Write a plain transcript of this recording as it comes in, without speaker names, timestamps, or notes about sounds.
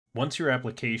Once your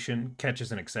application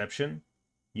catches an exception,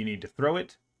 you need to throw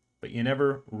it, but you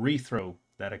never rethrow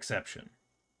that exception.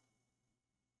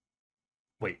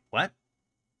 Wait, what?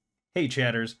 Hey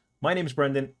chatters, my name's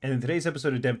Brendan, and in today's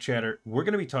episode of DevChatter, we're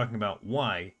going to be talking about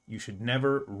why you should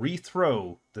never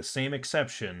rethrow the same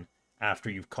exception after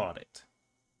you've caught it.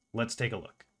 Let's take a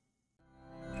look.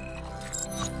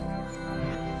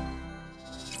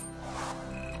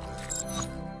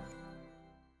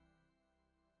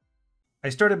 I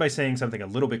started by saying something a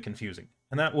little bit confusing,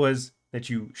 and that was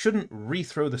that you shouldn't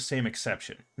rethrow the same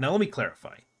exception. Now let me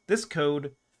clarify. This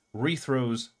code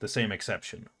rethrows the same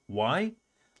exception. Why?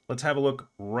 Let's have a look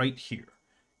right here.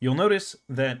 You'll notice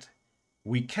that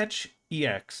we catch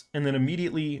EX and then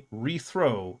immediately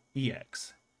rethrow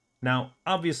EX. Now,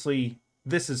 obviously,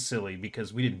 this is silly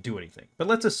because we didn't do anything. But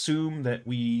let's assume that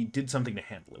we did something to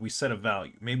handle it. We set a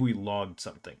value. Maybe we logged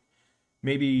something.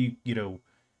 Maybe,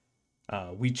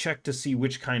 we checked to see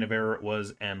which kind of error it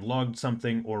was and logged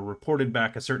something or reported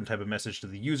back a certain type of message to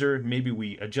the user. Maybe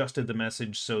we adjusted the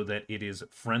message so that it is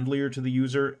friendlier to the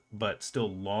user, but still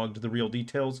logged the real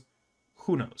details.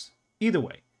 Who knows? Either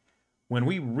way, when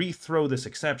we rethrow this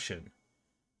exception,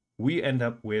 we end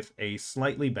up with a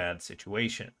slightly bad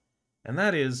situation. And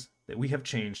that is that we have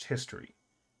changed history.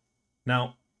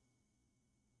 Now,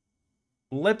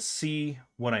 let's see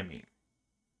what I mean.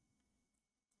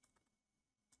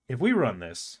 If we run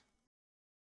this,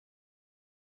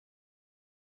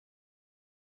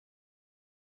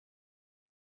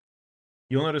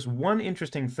 you'll notice one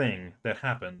interesting thing that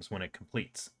happens when it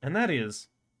completes, and that is,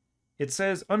 it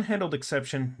says unhandled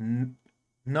exception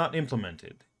not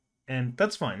implemented. And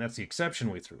that's fine, that's the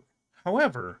exception we threw.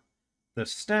 However, the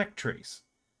stack trace,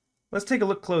 let's take a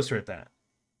look closer at that.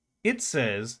 It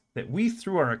says that we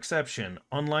threw our exception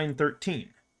on line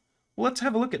 13. Well, let's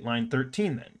have a look at line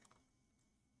 13 then.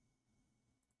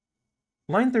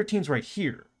 Line 13 is right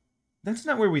here. That's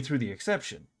not where we threw the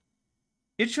exception.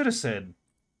 It should have said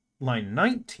line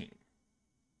 19.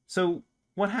 So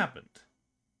what happened?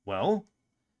 Well,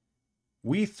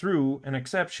 we threw an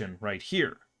exception right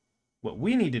here. What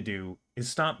we need to do is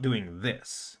stop doing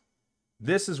this.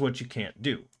 This is what you can't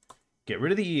do. Get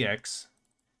rid of the EX,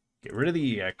 get rid of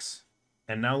the EX,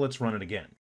 and now let's run it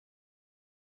again.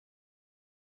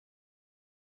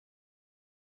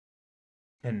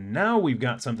 And now we've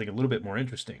got something a little bit more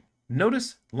interesting.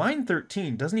 Notice line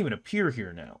 13 doesn't even appear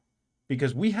here now,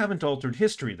 because we haven't altered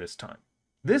history this time.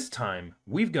 This time,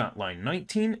 we've got line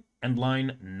 19 and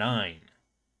line 9.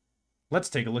 Let's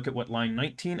take a look at what line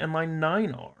 19 and line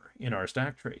 9 are in our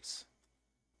stack trace.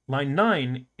 Line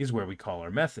 9 is where we call our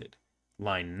method.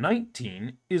 Line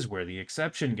 19 is where the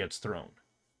exception gets thrown.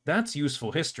 That's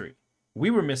useful history. We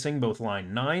were missing both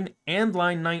line 9 and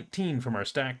line 19 from our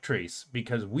stack trace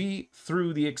because we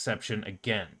threw the exception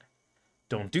again.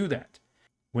 Don't do that.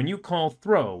 When you call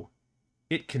throw,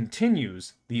 it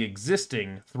continues the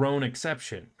existing thrown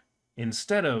exception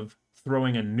instead of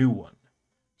throwing a new one.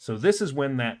 So this is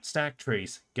when that stack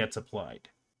trace gets applied.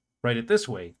 Write it this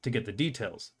way to get the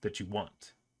details that you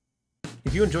want.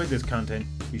 If you enjoyed this content,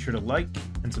 be sure to like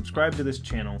and subscribe to this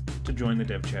channel to join the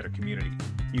DevChatter community.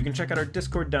 You can check out our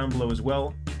Discord down below as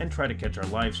well, and try to catch our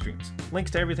live streams.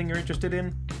 Links to everything you're interested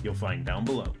in, you'll find down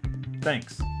below.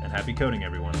 Thanks, and happy coding,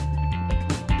 everyone.